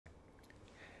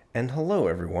And hello,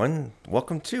 everyone.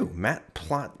 Welcome to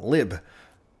matplotlib,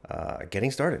 getting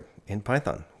started in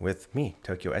Python with me,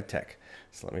 Tokyo EdTech.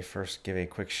 So let me first give a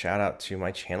quick shout out to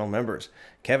my channel members.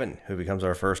 Kevin, who becomes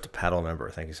our first paddle member.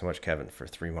 Thank you so much, Kevin, for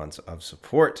 3 months of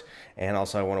support. And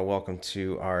also I want to welcome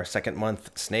to our second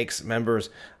month Snakes members,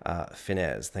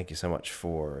 Finez. Thank you so much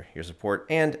for your support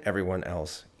and everyone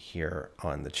else here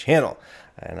on the channel.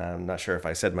 And I'm not sure if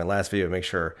I said in my last video, make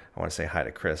sure I want to say hi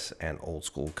to Chris and Old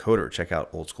School Coder. Check out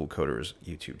Old School Coder's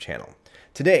YouTube channel.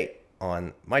 Today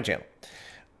on my channel,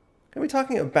 I'm going to be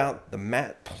talking about the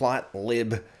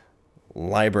matplotlib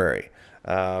library.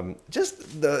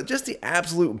 Just the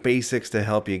absolute basics to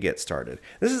help you get started.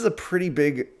 This is a pretty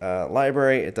big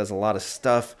library. It does a lot of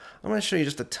stuff. I'm going to show you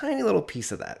just a tiny little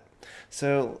piece of that.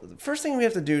 So the first thing we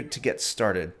have to do to get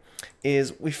started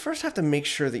is we first have to make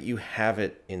sure that you have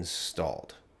it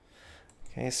installed.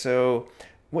 Okay, so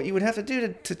what you would have to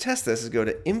do to test this is go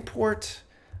to import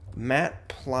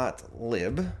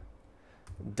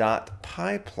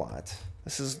matplotlib.pyplot.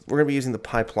 We're going to be using the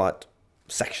pyplot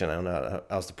section, I don't know how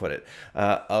else to put it,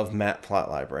 of matplot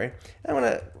library. And I'm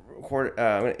going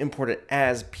to import it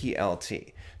as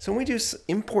PLT. So when we do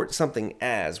import something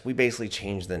as, we basically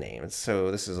change the name. So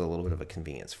this is a little bit of a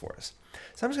convenience for us.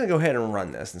 So I'm just going to go ahead and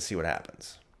run this and see what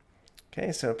happens.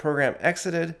 Okay, so program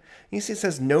exited. You see it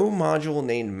says no module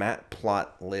named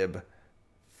matplotlib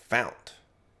found.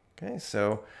 Okay,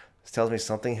 so this tells me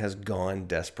something has gone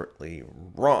desperately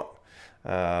wrong.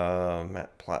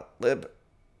 Matplotlib,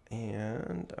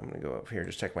 and I'm going to go up here,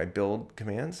 just check my build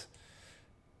commands.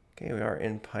 Okay, we are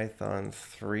in Python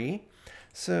 3.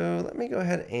 So let me go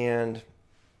ahead and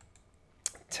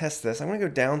test this. I'm going to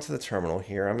go down to the terminal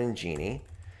here. I'm in Genie,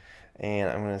 and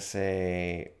I'm going to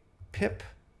say pip.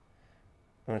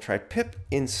 I'm going to try pip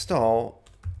install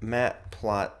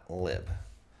matplotlib.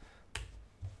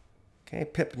 Okay,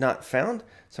 pip not found.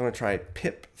 So I'm going to try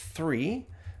pip 3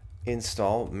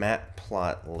 install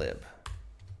matplotlib.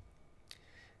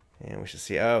 And we should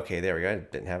see, oh, okay, there we go. I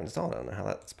didn't have it installed. I don't know how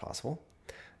that's possible.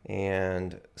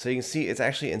 And so you can see it's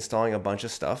actually installing a bunch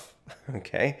of stuff.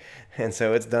 Okay, and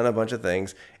so it's done a bunch of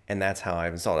things, and that's how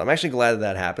I've installed it. I'm actually glad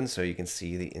that happened, so you can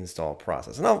see the install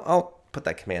process. And I'll put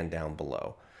that command down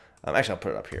below. Actually, I'll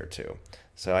put it up here too.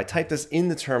 So I typed this in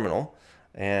the terminal,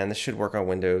 and this should work on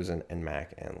Windows and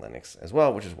Mac and Linux as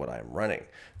well, which is what I'm running.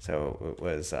 So it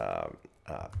was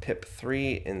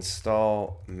pip3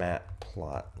 install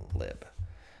matplotlib.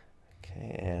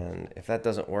 Okay, and if that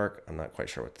doesn't work, I'm not quite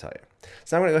sure what to tell you.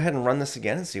 So I'm going to go ahead and run this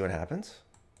again and see what happens.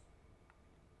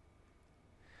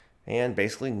 And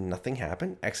basically nothing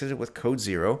happened. Exited with code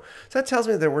 0. So that tells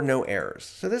me there were no errors.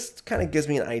 So this kind of gives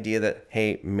me an idea that,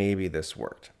 hey, maybe this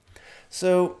worked.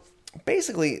 So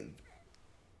basically,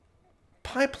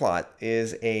 pyplot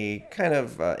is a kind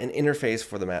of an interface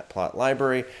for the matplot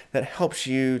library that helps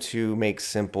you to make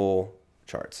simple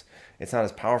charts. It's not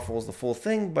as powerful as the full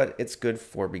thing, but it's good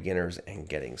for beginners and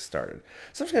getting started.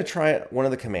 So I'm just going to try one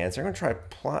of the commands. I'm going to try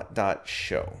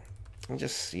plot.show and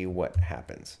just see what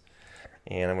happens.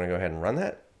 And I'm going to go ahead and run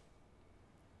that.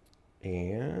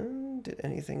 And did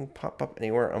anything pop up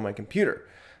anywhere on my computer?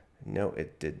 No,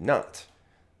 it did not.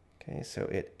 Okay, so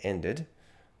it ended,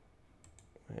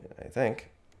 I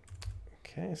think.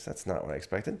 Okay, so that's not what I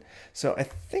expected. So I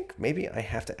think maybe I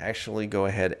have to actually go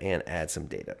ahead and add some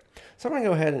data. So I'm going to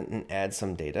go ahead and add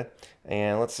some data.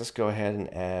 And let's just go ahead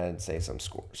and add, say, some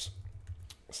scores.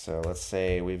 So let's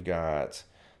say we've got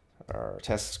our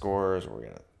test scores. We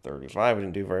got a 35. We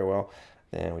didn't do very well.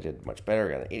 Then we did much better.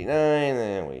 We got an 89.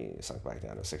 Then we sunk back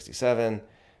down to 67.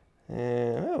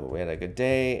 And oh, we had a good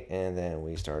day. And then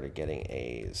we started getting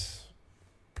A's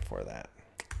for that.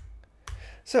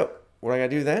 So what I got to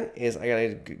do then is I got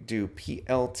to do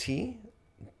plt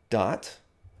dot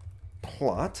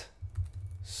plot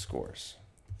scores.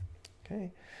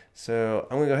 Okay, so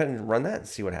I'm going to go ahead and run that and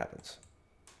see what happens.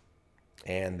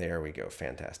 And there we go.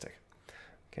 Fantastic.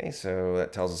 Okay, so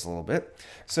that tells us a little bit.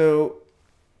 So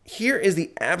here is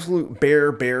the absolute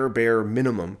bare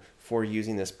minimum for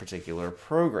using this particular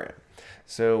program.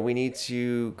 So we need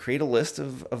to create a list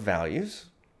of values.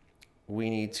 We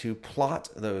need to plot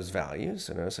those values.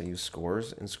 So notice I use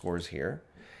scores and scores here.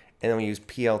 And then we use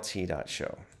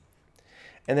plt.show.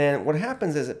 And then what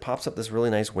happens is it pops up this really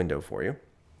nice window for you.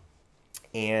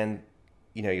 And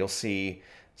you'll see,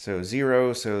 so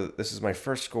 0, so this is my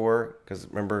first score, because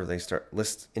remember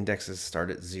list indexes start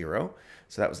at 0.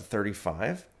 So that was a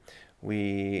 35.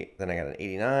 Then I got an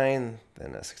 89,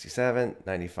 then a 67,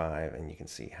 95, and you can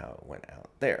see how it went out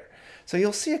there. So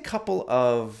you'll see a couple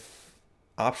of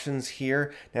options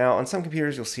here. Now on some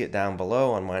computers you'll see it down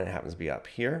below. On mine it happens to be up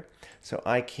here. So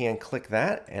I can click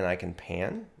that and I can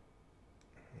pan.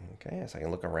 Okay, so I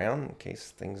can look around in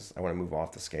case things I want to move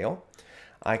off the scale.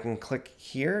 I can click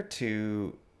here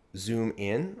to zoom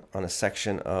in on a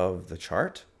section of the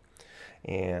chart.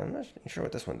 And I'm not sure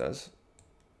what this one does.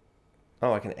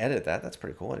 Oh, I can edit that. That's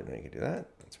pretty cool. I didn't know you could do that.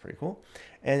 That's pretty cool.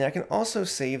 And I can also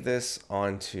save this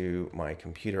onto my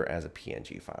computer as a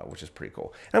PNG file, which is pretty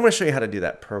cool. And I'm going to show you how to do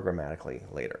that programmatically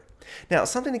later. Now,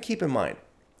 something to keep in mind.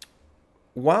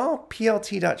 While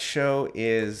plt.show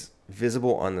is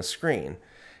visible on the screen,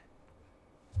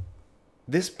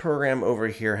 this program over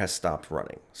here has stopped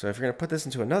running. So if you're going to put this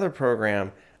into another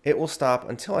program, it will stop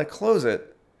until I close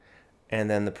it, and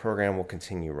then the program will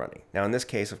continue running. Now, in this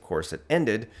case, of course, it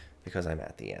ended because I'm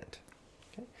at the end.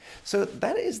 Okay? So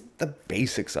that is the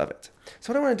basics of it.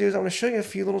 So what I want to do is I want to show you a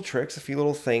few little tricks, a few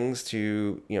little things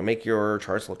to make your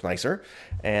charts look nicer,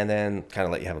 and then kind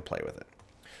of let you have a play with it.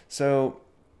 So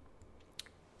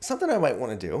something I might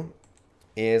want to do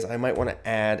is I might want to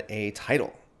add a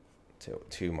title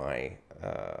to my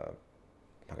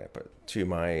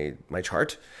my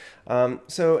chart.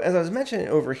 So as I was mentioning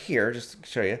over here, just to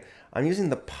show you, I'm using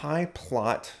the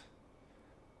pyplot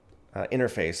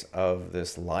interface of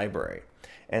this library.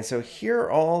 And so here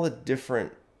are all the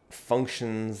different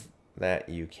functions that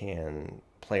you can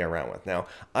play around with. Now,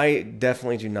 I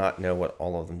definitely do not know what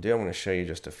all of them do. I'm going to show you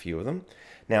just a few of them.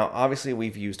 Now, obviously,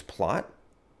 we've used plot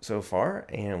so far,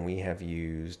 and we have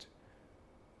used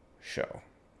show.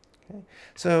 Okay.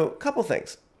 So a couple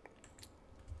things.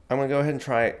 I'm going to go ahead and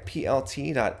try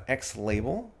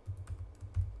plt.xlabel.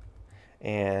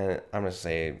 And I'm going to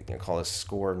say, call this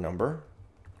score number.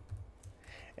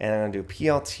 And I'm going to do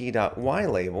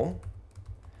plt.ylabel.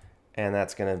 And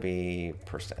that's going to be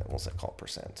percent. We'll call it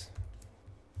percent.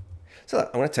 So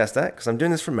I'm going to test that because I'm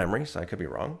doing this from memory, so I could be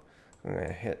wrong. I'm going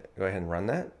to go ahead and run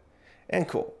that. And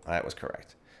cool, that was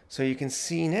correct. So you can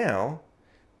see now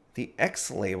the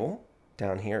X label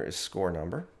down here is score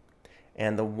number.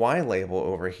 And the Y label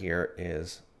over here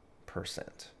is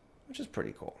percent, which is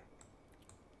pretty cool.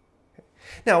 Okay.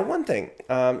 Now, one thing,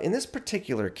 in this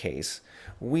particular case,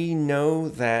 we know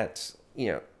that,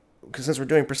 because since we're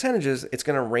doing percentages, it's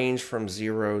going to range from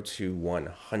 0 to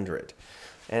 100.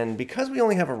 And because we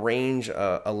only have a range,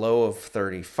 a low of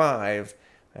 35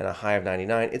 and a high of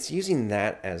 99, it's using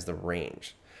that as the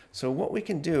range. So what we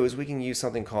can do is we can use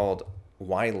something called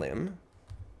ylim.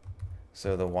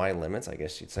 So the y limits, I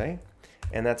guess you'd say.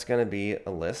 And that's going to be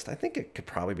a list. I think it could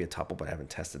probably be a tuple, but I haven't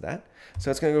tested that.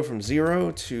 So it's going to go from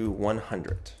 0 to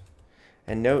 100.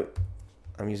 And note,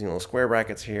 I'm using little square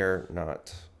brackets here,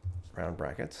 not round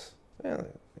brackets. Well,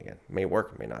 again, may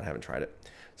work, may not, haven't tried it.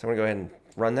 So I'm going to go ahead and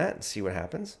run that and see what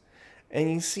happens. And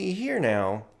you see here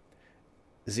now,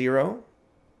 0,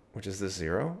 which is this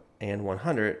 0, and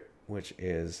 100, which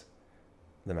is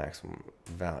the maximum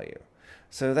value.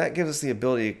 So that gives us the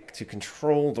ability to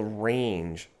control the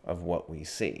range of what we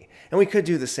see. And we could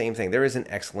do the same thing. There is an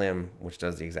xlim, which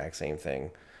does the exact same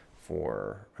thing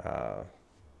for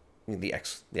the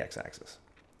x-axis.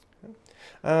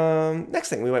 Next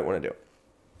thing we might want to do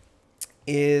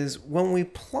is when we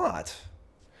plot,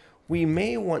 we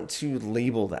may want to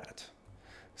label that.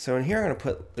 So in here, I'm going to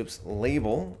put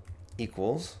label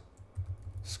equals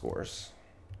scores.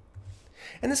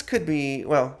 And this could be,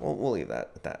 well, we'll leave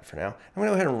that at that for now. I'm going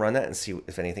to go ahead and run that and see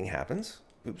if anything happens.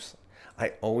 Oops.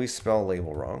 I always spell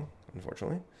label wrong,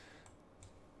 unfortunately.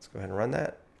 Let's go ahead and run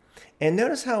that. And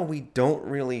notice how we don't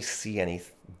really see any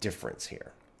difference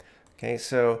here. Okay,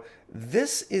 so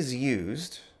this is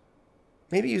used,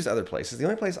 maybe used other places. The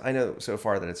only place I know so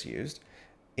far that it's used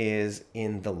is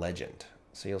in the legend.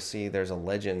 So you'll see there's a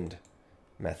legend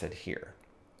method here.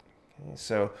 Okay,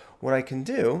 so what I can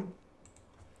do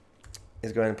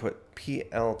is go ahead and put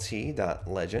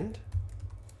plt.legend,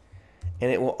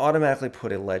 and it will automatically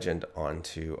put a legend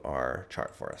onto our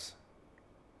chart for us.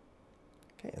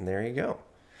 Okay, and there you go.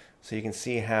 So you can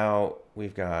see how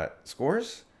we've got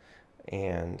scores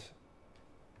and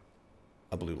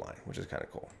a blue line, which is kind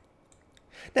of cool.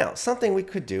 Now, something we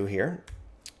could do here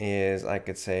is I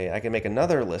could say I can make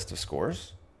another list of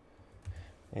scores,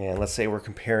 and let's say we're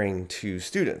comparing two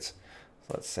students.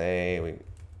 So let's say we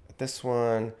this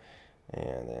one,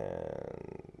 and then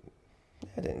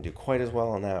I didn't do quite as well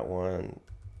on that one,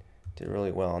 did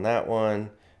really well on that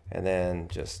one, and then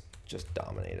just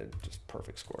dominated, just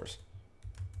perfect scores.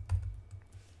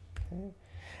 Okay.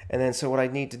 And then so what I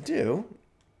need to do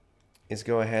is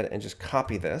go ahead and just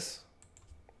copy this.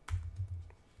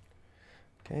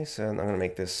 Okay, so I'm going to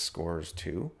make this scores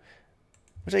 2,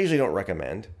 which I usually don't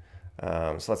recommend.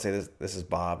 So let's say this is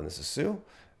Bob and this is Sue,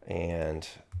 and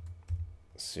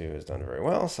Sue has done very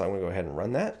well, so I'm going to go ahead and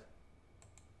run that.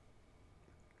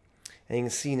 And you can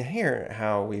see in here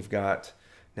how we've got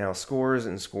Now scores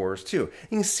and scores 2. You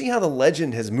can see how the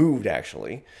legend has moved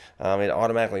actually. It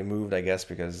automatically moved, I guess,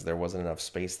 because there wasn't enough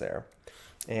space there.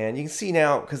 And you can see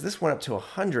now, because this went up to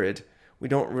 100, we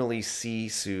don't really see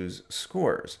Sue's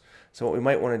scores. So what we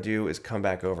might want to do is come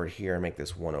back over here and make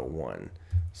this 101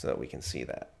 so that we can see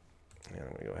that. And I'm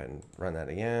going to go ahead and run that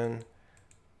again.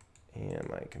 And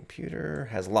my computer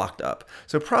has locked up.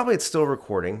 So probably it's still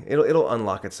recording. It'll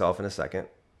unlock itself in a second.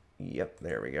 Yep,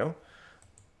 there we go.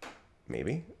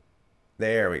 Maybe.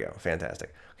 There we go.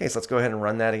 Fantastic. Okay, so let's go ahead and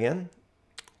run that again.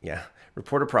 Yeah,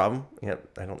 report a problem.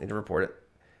 Yep, I don't need to report it.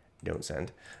 Don't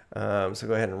send. So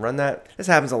go ahead and run that. This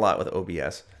happens a lot with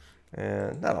OBS.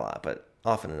 Not a lot, but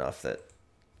often enough that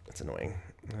it's annoying.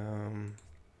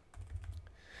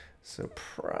 So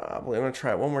probably I'm going to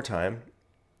try it one more time.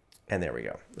 And there we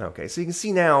go. Okay, so you can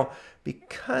see now,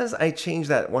 because I changed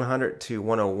that 100 to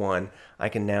 101, I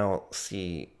can now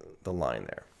see the line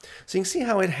there. So you can see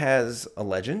how it has a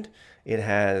legend. It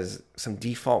has some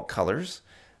default colors,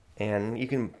 and you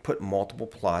can put multiple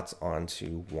plots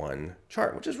onto one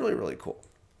chart, which is really, really cool.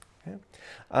 Okay.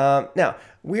 Now,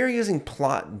 we're using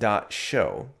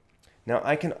plot.show. Now,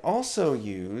 I can also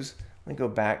use, let me go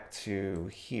back to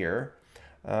here.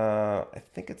 I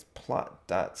think it's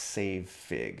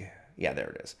plot.savefig. Yeah, there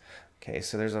it is. Okay,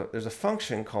 so there's a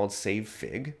function called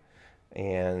savefig,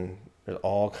 and there's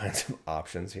all kinds of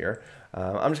options here.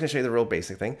 I'm just going to show you the real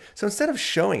basic thing. So instead of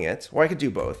showing it, or I could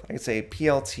do both. I could say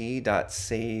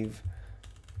plt.savefig,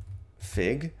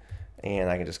 and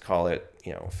I can just call it,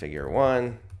 figure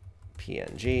 1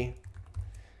 PNG.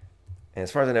 And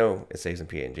as far as I know, it saves in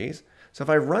PNGs. So if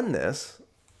I run this,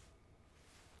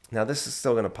 now this is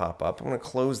still going to pop up. I'm going to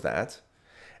close that.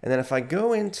 And then if I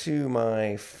go into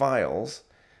my files,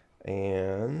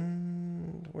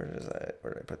 and where did I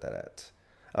put that at?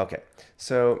 Okay,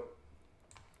 so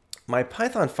my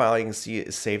Python file, you can see,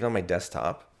 is saved on my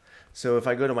desktop. So if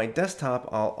I go to my desktop,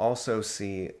 I'll also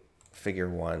see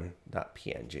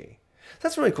figure1.png.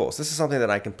 That's really cool. So this is something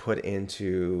that I can put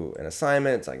into an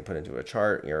assignment, I can put into a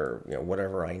chart, or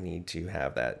whatever I need to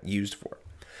have that used for.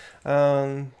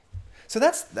 So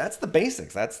that's the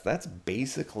basics. That's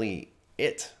basically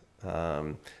it.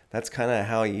 That's kind of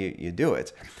how you do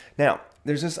it. Now,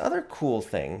 there's this other cool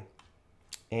thing,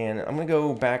 and I'm going to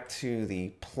go back to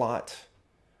the pyplot.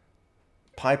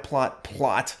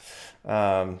 Let's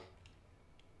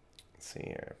see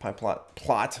here,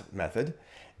 plot method.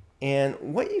 And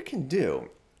what you can do,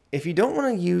 if you don't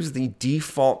want to use the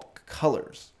default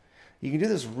colors, you can do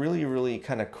this really, really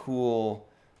kind of cool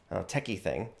techie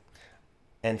thing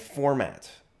and format,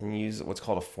 and use what's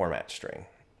called a format string.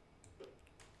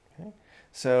 Okay.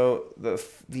 So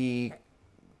the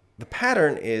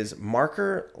pattern is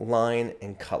marker, line,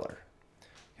 and color.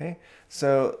 Okay.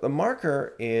 So the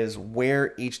marker is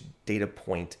where each data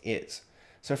point is.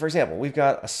 So for example, we've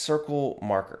got a circle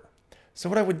marker. So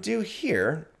what I would do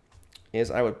here is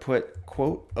I would put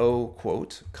quote, O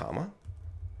quote, comma.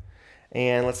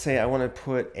 And let's say I want to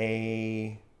put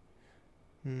a,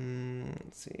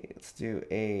 let's see, let's do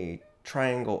a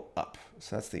triangle up.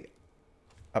 So that's the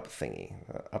up thingy,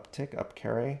 uptick, up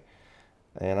carry.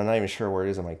 And I'm not even sure where it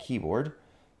is on my keyboard.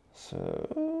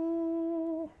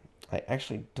 So I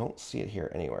actually don't see it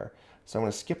here anywhere. So I'm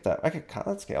going to skip that. I'll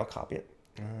copy it.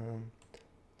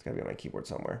 It's got to be on my keyboard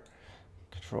somewhere.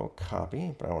 Control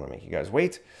copy, but I don't want to make you guys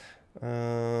wait.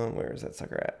 Where is that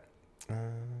sucker at?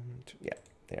 Yeah,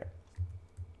 there.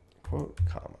 Quote,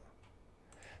 comma.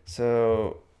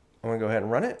 So I'm going to go ahead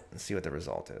and run it and see what the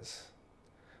result is,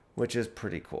 which is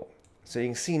pretty cool. So you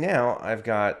can see now I've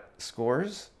got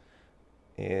scores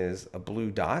is a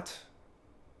blue dot.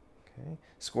 Okay.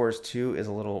 Scores 2 is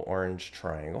a little orange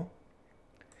triangle.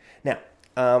 Now,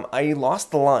 I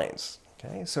lost the lines.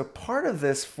 Okay. So part of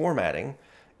this formatting,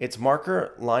 it's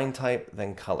marker, line type,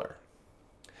 then color.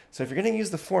 So if you're going to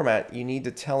use the format, you need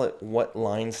to tell it what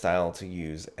line style to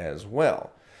use as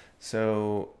well.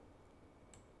 So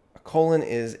a colon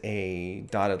is a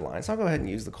dotted line. So I'll go ahead and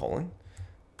use the colon.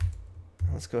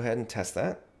 Let's go ahead and test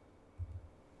that.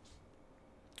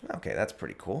 Okay, that's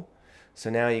pretty cool. So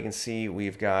now you can see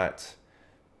we've got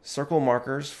circle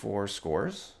markers for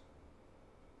scores.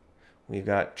 We've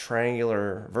got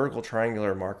triangular, vertical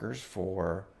triangular markers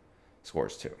for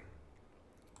scores 2.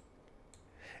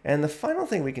 And the final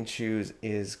thing we can choose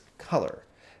is color.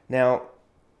 Now,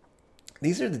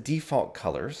 these are the default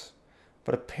colors,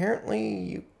 but apparently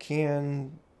you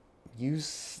can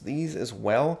use these as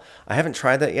well. I haven't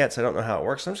tried that yet, so I don't know how it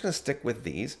works. So I'm just going to stick with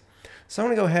these. So I'm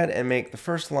going to go ahead and make the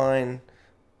first line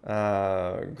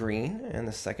green and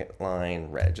the second line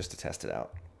red, just to test it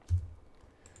out.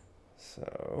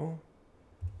 So,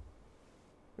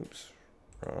 oops,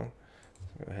 wrong.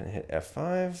 Go ahead and hit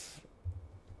F5.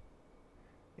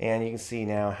 And you can see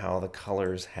now how the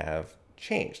colors have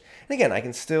changed. And again, I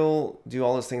can still do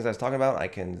all those things I was talking about. I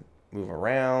can move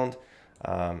around.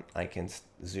 I can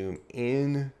zoom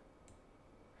in.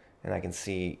 And I can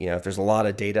see, if there's a lot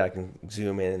of data, I can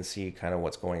zoom in and see kind of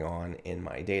what's going on in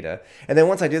my data. And then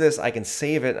once I do this, I can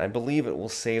save it. I believe it will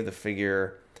save the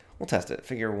figure. We'll test it.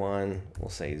 Figure 1, we'll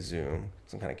say zoom.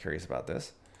 So I'm kind of curious about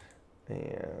this.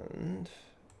 And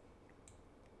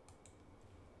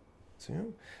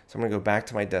zoom. So I'm going to go back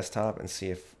to my desktop and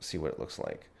see what it looks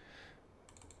like.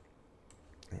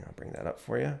 And I'll bring that up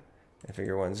for you. And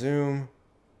figure 1 zoom.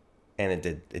 And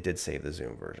it did save the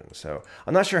zoom version. So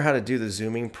I'm not sure how to do the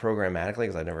zooming programmatically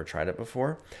because I've never tried it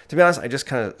before. To be honest, I just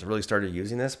kind of really started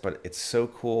using this, but it's so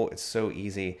cool, it's so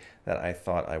easy that I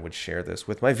thought I would share this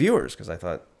with my viewers because I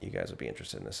thought you guys would be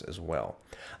interested in this as well.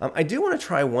 I do want to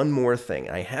try one more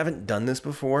thing. I haven't done this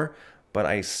before, but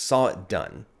I saw it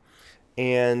done.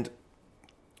 And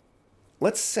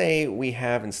let's say we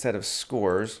have, instead of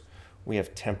scores, we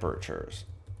have temperatures.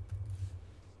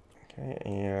 Okay,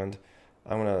 and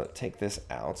I'm going to take this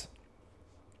out,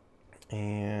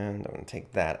 and I'm going to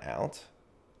take that out,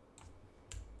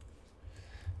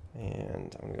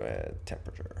 and I'm going to go ahead,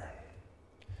 temperature,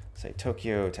 say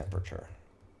Tokyo temperature,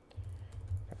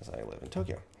 because I live in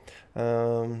Tokyo,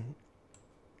 and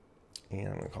I'm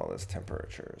going to call this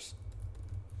temperatures.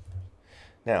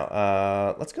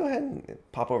 Now, let's go ahead and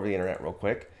pop over the internet real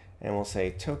quick, and we'll say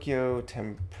Tokyo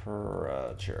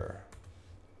temperature,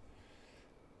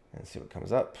 and see what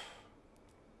comes up.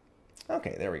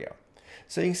 Okay, there we go.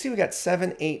 So you can see we got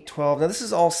 7, 8, 12. Now this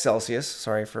is all Celsius.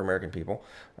 Sorry for American people.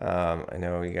 I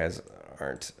know you guys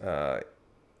aren't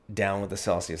down with the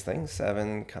Celsius thing.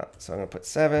 7, so I'm going to put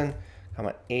 7,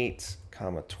 8,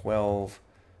 12,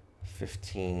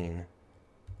 15,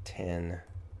 10,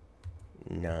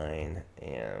 9,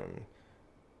 and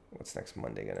what's next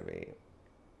Monday going to be?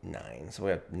 9. So we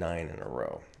have 9 in a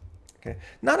row. Okay,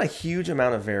 not a huge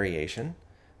amount of variation.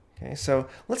 Okay, so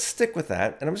let's stick with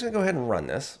that, and I'm just going to go ahead and run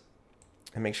this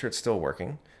and make sure it's still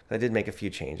working. I did make a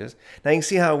few changes. Now you can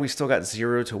see how we still got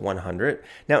 0 to 100.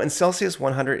 Now in Celsius,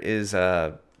 100 is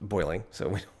boiling, so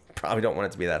we probably don't want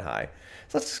it to be that high.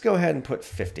 So let's just go ahead and put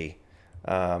 50.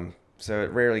 So it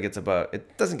rarely gets above,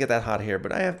 it doesn't get that hot here,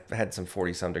 but I have had some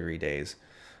 40-some degree days.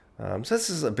 So this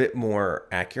is a bit more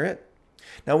accurate.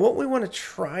 Now what we want to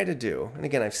try to do, and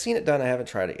again, I've seen it done, I haven't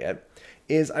tried it yet,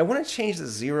 is I want to change the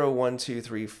 0, 1, 2,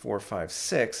 3, 4, 5,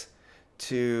 6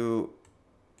 to,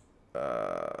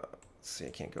 let's see,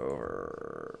 I can't go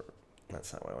over,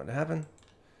 that's not what I want to happen,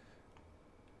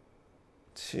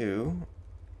 to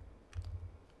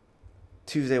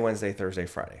Tuesday, Wednesday, Thursday,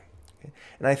 Friday. Okay.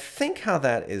 And I think how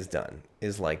that is done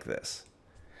is like this.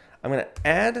 I'm going to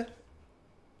add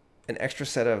an extra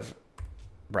set of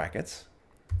brackets,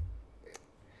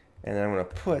 and then I'm going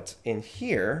to put in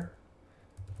here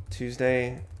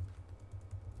Tuesday,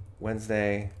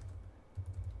 Wednesday,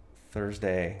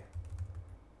 Thursday,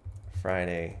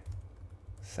 Friday,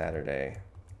 Saturday,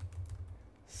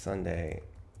 Sunday,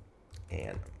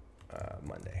 and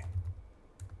Monday.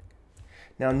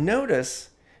 Now notice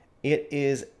it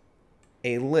is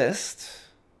a list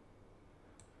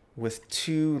with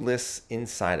 2 lists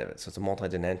inside of it. So it's a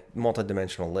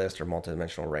multi-dimensional list or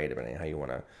multi-dimensional array, depending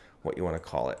on what you want to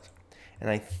call it. And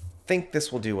I think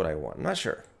this will do what I want. I'm not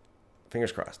sure.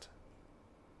 Fingers crossed.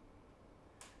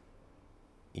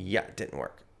 Yeah, it didn't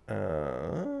work.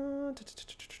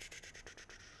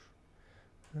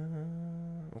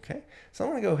 Okay, so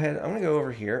I'm going to go ahead. I'm going to go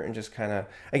over here and just kind of,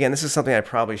 again, this is something I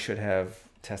probably should have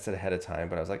tested ahead of time,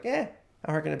 but I was like, how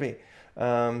hard can it be?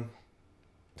 Let's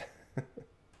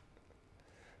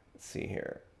see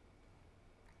here.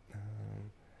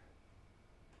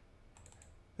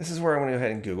 This is where I'm going to go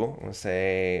ahead and Google. I'm going to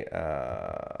say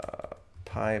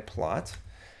pyplot,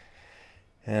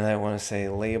 and I want to say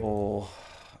label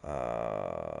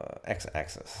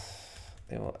x-axis.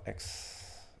 Label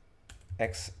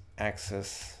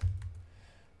x-axis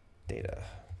data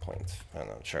points. I'm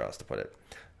not sure how else to put it.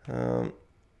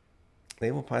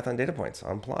 Label Python data points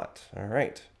on plot. All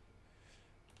right.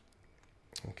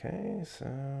 Okay,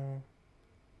 so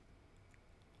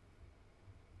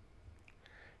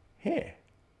here.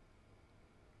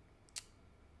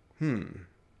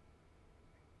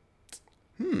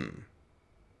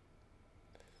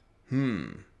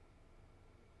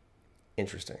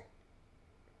 Interesting.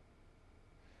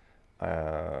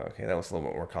 Okay, that was a little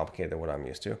bit more complicated than what I'm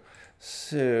used to.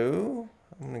 So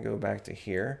I'm going to go back to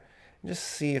here and just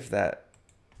see if that,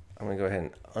 I'm going to go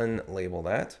ahead and unlabel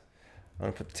that. I'm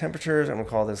going to put the temperatures. I'm going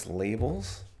to call this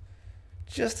labels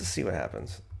just to see what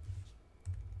happens.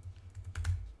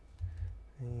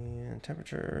 and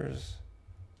temperatures,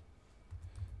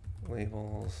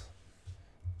 labels.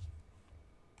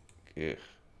 Ugh.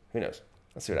 Who knows?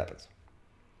 Let's see what happens.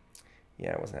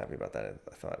 Yeah, I wasn't happy about that.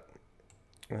 I thought.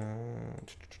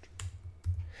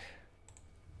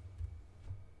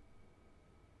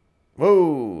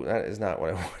 Whoa, that is not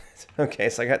what I wanted. Okay,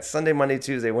 so I got Sunday, Monday,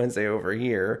 Tuesday, Wednesday over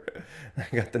here.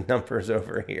 I got the numbers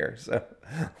over here. So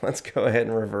let's go ahead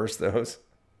and reverse those.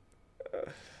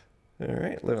 All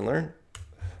right, live and learn.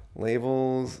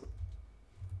 Labels,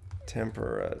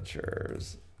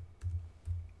 temperatures.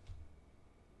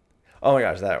 Oh my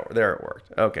gosh, there it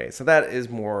worked. Okay, so that is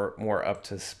more up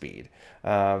to speed.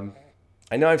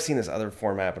 I know I've seen this other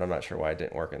format, but I'm not sure why it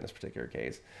didn't work in this particular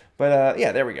case. But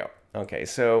yeah, there we go. Okay,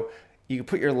 so you can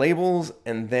put your labels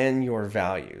and then your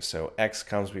value. So X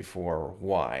comes before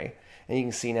Y. And you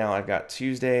can see now I've got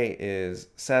Tuesday is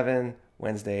 7,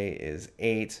 Wednesday is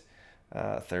 8,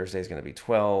 Thursday is going to be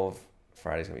 12,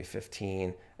 Friday's going to be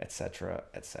 15, etc.,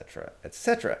 etc.,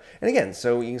 etc. And again,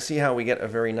 so you can see how we get a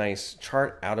very nice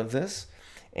chart out of this.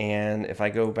 And if I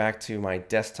go back to my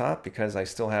desktop, because I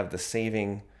still have the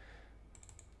saving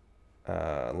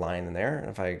line in there, and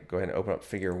if I go ahead and open up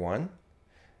figure 1,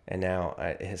 and now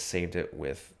it has saved it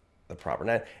with the proper.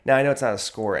 Now I know it's not a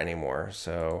score anymore,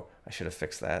 so I should have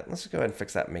fixed that. Let's just go ahead and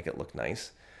fix that and make it look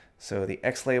nice. So the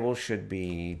X label should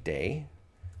be day,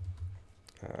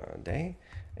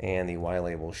 and the Y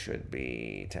label should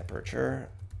be temperature,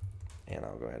 and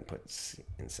I'll go ahead and put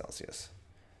in Celsius.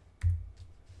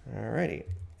 Alrighty,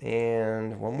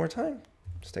 and one more time,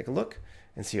 just take a look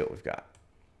and see what we've got.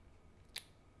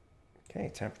 Okay,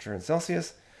 temperature in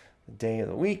Celsius, the day of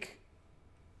the week,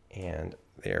 and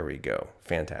there we go.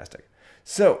 Fantastic.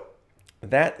 So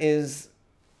that is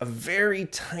a very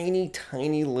tiny,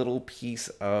 tiny little piece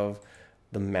of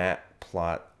the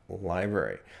matplot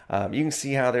library. You can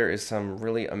see how there is some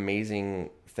really amazing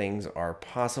things are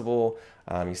possible.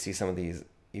 You see some of these,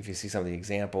 if you see some of the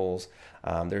examples,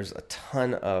 there's a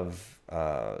ton of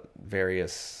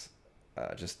various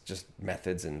just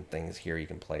methods and things here you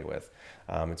can play with.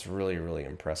 It's really, really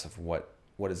impressive what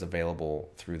is available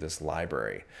through this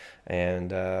library.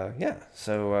 And yeah,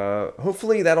 so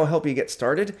hopefully that'll help you get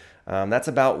started. That's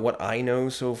about what I know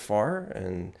so far.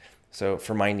 And so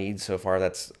for my needs so far,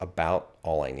 that's about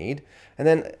all I need. And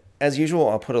then as usual,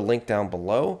 I'll put a link down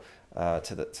below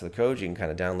to the code. You can kind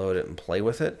of download it and play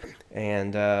with it.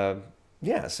 And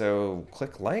yeah, so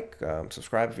click like,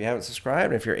 subscribe if you haven't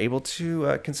subscribed. And if you're able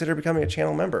to, consider becoming a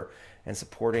channel member and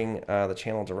supporting the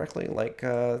channel directly like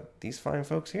these fine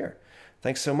folks here.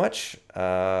 Thanks so much.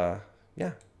 Yeah,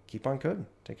 keep on coding.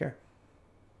 Take care.